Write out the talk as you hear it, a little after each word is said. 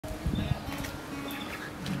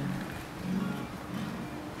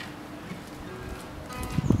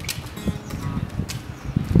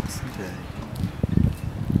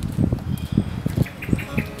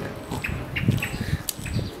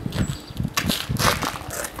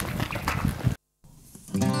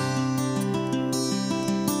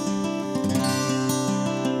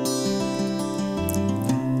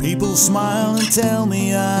People smile and tell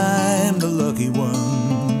me I'm the lucky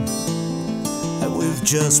one, that we've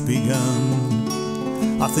just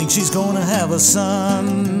begun. I think she's gonna have a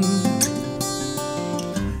son.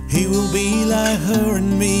 He will be like her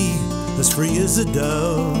and me, as free as a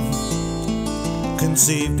dove,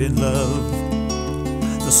 conceived in love.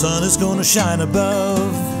 The sun is gonna shine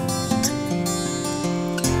above.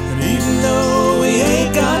 And even though we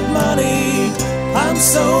ain't got money, I'm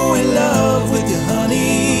so in love with you,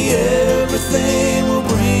 honey. Everything will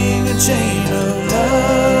bring a chain of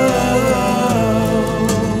love.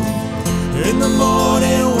 In the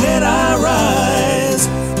morning when I rise,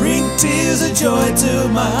 bring tears of joy to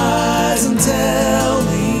my eyes and tell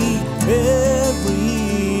me everything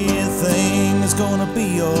is gonna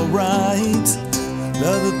be alright.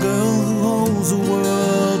 Love a girl who holds the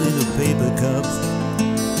world in a paper cup.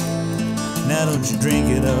 Now don't you drink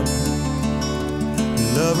it up.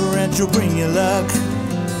 Love her and she'll bring you luck.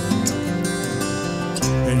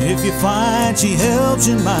 And if you find she helps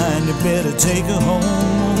your mind, you better take her home.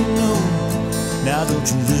 Oh no, now don't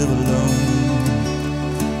you live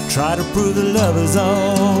alone. Try to prove that love is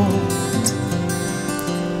all.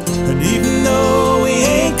 And even though we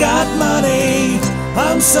ain't got money,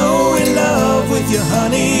 I'm so in love with you,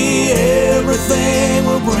 honey. Everything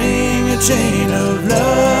will bring a chain of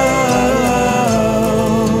love.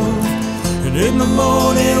 And in the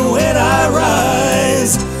morning when I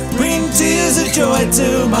rise, bring tears of joy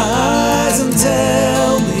to my eyes and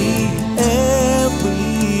tell me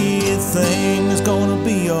everything is gonna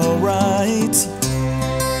be alright.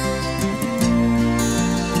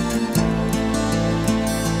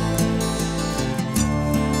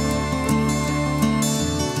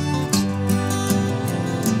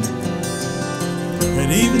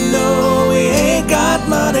 And even though we ain't got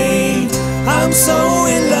money, I'm so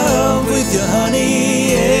in love with you,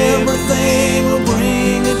 honey. Everything will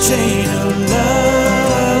bring a chain of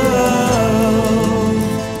love.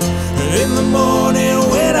 And in the morning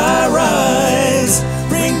when I rise,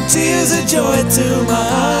 bring tears of joy to my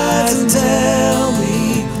eyes and tell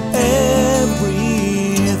me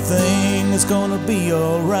everything is gonna be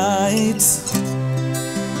alright.